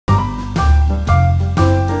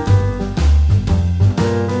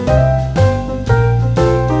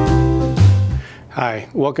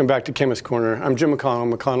Welcome back to Chemist Corner. I'm Jim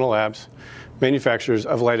McConnell, McConnell Labs, manufacturers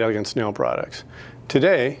of Light Elegance nail products.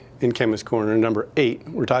 Today, in Chemist Corner number 8,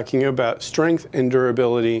 we're talking about strength and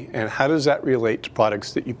durability and how does that relate to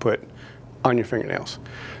products that you put on your fingernails.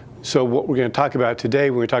 So what we're going to talk about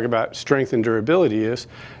today when we talk about strength and durability is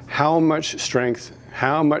how much strength,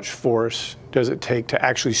 how much force does it take to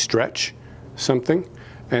actually stretch something,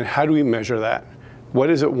 and how do we measure that? What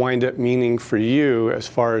does it wind up meaning for you as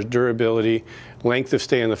far as durability, length of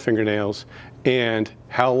stay on the fingernails, and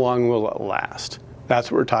how long will it last? That's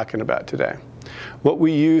what we're talking about today. What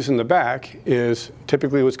we use in the back is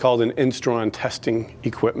typically what's called an Instron testing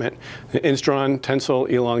equipment. The Instron tensile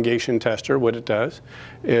elongation tester, what it does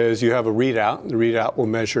is you have a readout. The readout will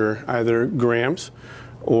measure either grams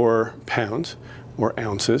or pounds or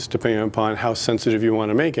ounces, depending upon how sensitive you want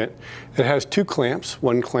to make it. It has 2 clamps.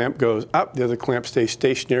 One clamp goes up, the other clamp stays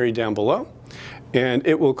stationary down below, and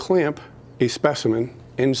it will clamp a specimen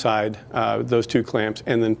inside those 2 clamps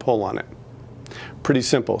and then pull on it. Pretty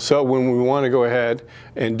simple. So when we want to go ahead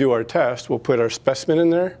and do our test, we'll put our specimen in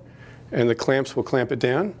there and the clamps will clamp it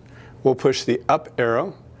down. We'll push the up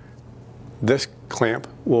arrow. This clamp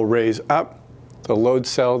will raise up. The load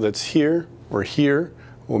cell that's here or here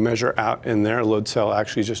will measure out in there. Load cell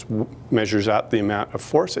actually just measures out the amount of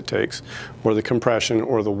force it takes, or the compression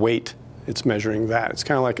or the weight. It's measuring that. It's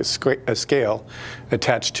kind of like a scale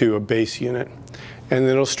attached to a base unit. And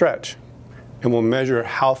then it'll stretch. And we'll measure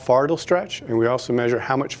how far it'll stretch, and we also measure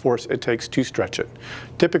how much force it takes to stretch it.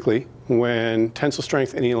 Typically, when tensile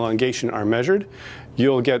strength and elongation are measured,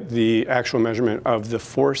 you'll get the actual measurement of the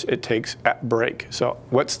force it takes at break. So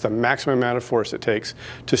what's the maximum amount of force it takes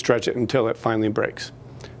to stretch it until it finally breaks?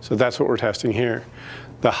 So that's what we're testing here.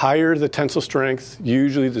 The higher the tensile strength,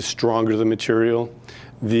 usually the stronger the material.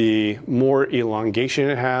 The more elongation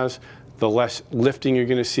it has, the less lifting you're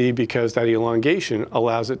going to see, because that elongation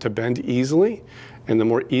allows it to bend easily, and the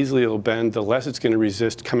more easily it'll bend, the less it's going to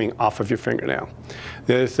resist coming off of your fingernail.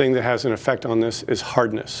 The other thing that has an effect on this is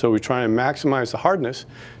hardness. So we try and maximize the hardness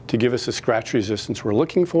to give us the scratch resistance we're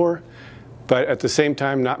looking for, but at the same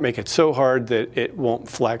time not make it so hard that it won't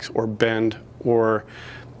flex or bend or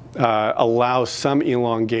allow some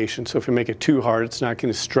elongation. So if we make it too hard, it's not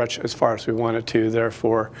going to stretch as far as we want it to.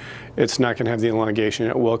 Therefore, it's not going to have the elongation.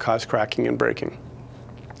 It will cause cracking and breaking.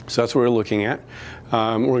 So that's what we're looking at.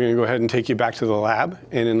 We're going to go ahead and take you back to the lab.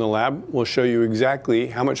 And in the lab, we'll show you exactly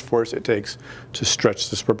how much force it takes to stretch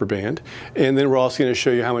this rubber band. And then we're also going to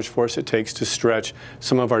show you how much force it takes to stretch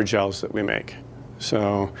some of our gels that we make.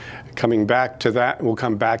 So coming back to that, we'll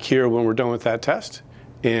come back here when we're done with that test,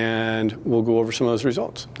 and we'll go over some of those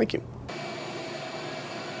results. Thank you.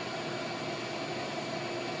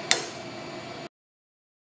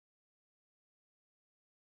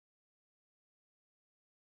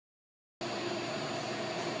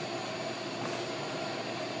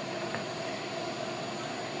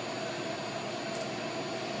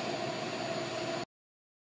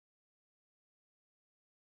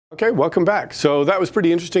 Okay, welcome back. So that was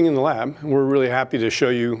pretty interesting in the lab. We're really happy to show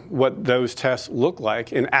you what those tests look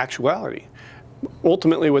like in actuality.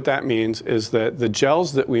 Ultimately, what that means is that the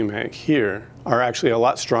gels that we make here are actually a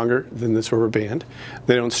lot stronger than this rubber band.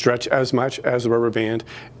 They don't stretch as much as the rubber band,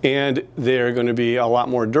 and they're going to be a lot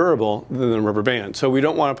more durable than the rubber band. So we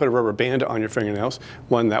don't want to put a rubber band on your fingernails.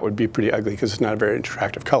 One, that would be pretty ugly because it's not a very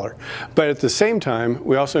attractive color. But at the same time,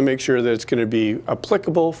 we also make sure that it's going to be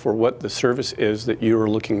applicable for what the surface is that you are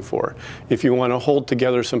looking for. If you want to hold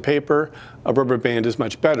together some paper, a rubber band is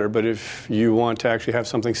much better. But if you want to actually have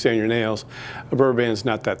something stay on your nails, a rubber band is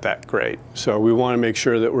not that great. So we want to make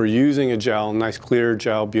sure that we're using a gel, nice clear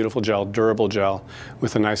gel, beautiful gel, durable gel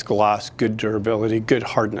with a nice gloss, good durability, good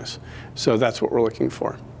hardness. So that's what we're looking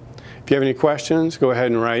for. If you have any questions, go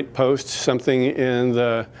ahead and post something in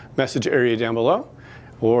the message area down below,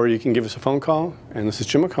 or you can give us a phone call. And this is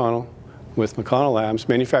Jim McConnell with McConnell Labs,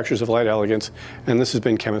 manufacturers of Light Elegance, and this has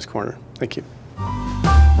been Chemist Corner. Thank you.